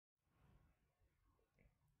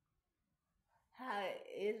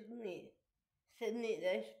is me, Sydney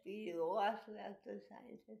Dashby, lost actor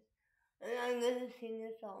scientist, and I'm gonna sing a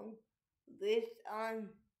song based on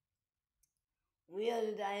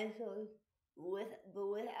real dinosaurs, but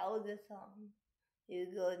without the song, you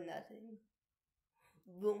go nothing.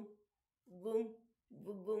 Boom, boom,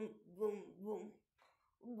 boom, boom, boom, boom,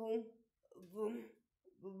 boom, boom,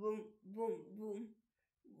 boom, boom, boom.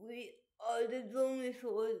 We are the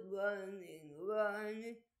dinosaurs running,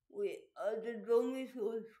 running. We are the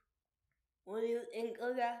dinosaurs. What do you think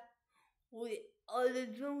of that? We are the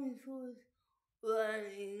dinosaurs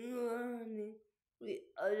running, running. We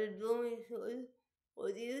are the dinosaurs.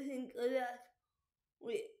 What do you think of that?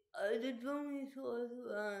 We are the dinosaurs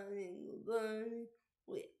running, running.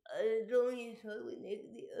 We are the dinosaurs. We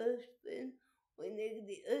make the earth spin. We make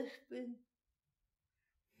the earth spin.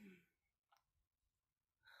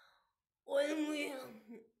 When we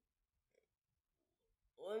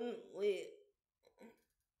when we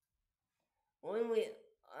when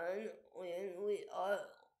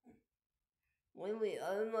we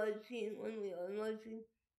are marching,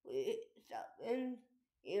 we stop in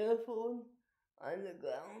earphone on the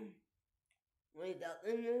ground. We stop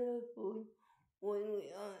in earphone when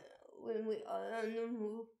we are on the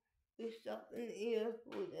move. We stop in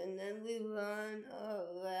earphone and then we run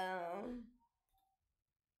around.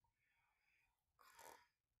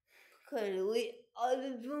 'Cause we are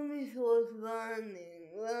the dinosaurs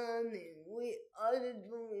running, running. We are the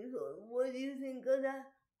dinosaurs. What do you think of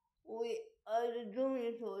that? We are the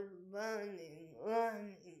dinosaurs running,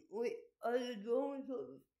 running. We are the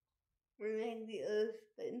dinosaurs. We make the earth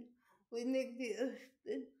spin. We make the earth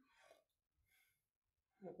spin.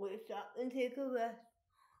 We stop and take a rest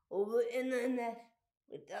over in the nest.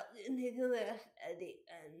 We stop and take a rest at the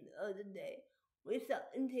end of the day. We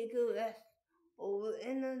stop and take a rest over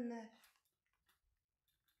in the nest.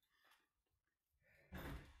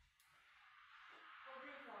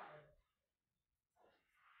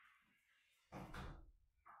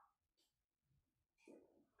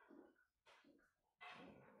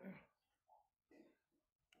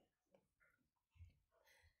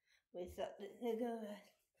 We stop and take a rest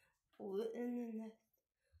over in the nest.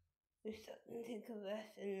 We stop and take a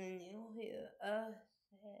rest and then you'll hear us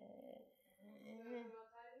say...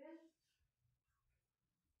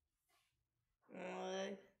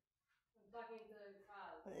 I'm talking to the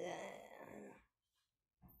crowd.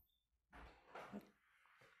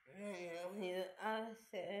 And you'll hear us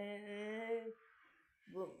say...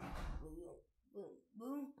 Boom, boom, boom,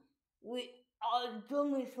 boom. We are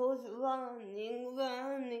dinosaurs running,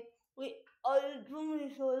 running. We are the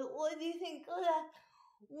dinosaurs. What do you think of that?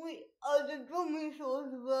 We are the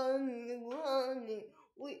dinosaurs running, running.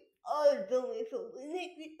 We are the dinosaurs. We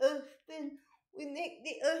make the earth spin. We make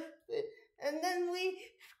the earth spin. And then we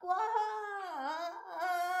squawk.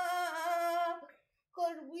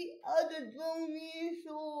 'Cause we are the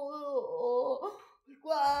dinosaurs.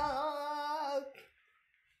 Squawk.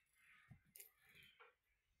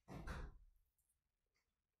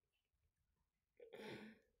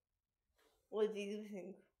 What do you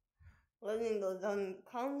think? Let me know down in the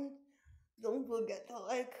comments. Don't forget to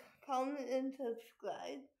like, comment, and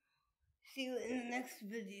subscribe. See you in the next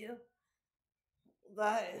video.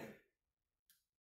 Bye.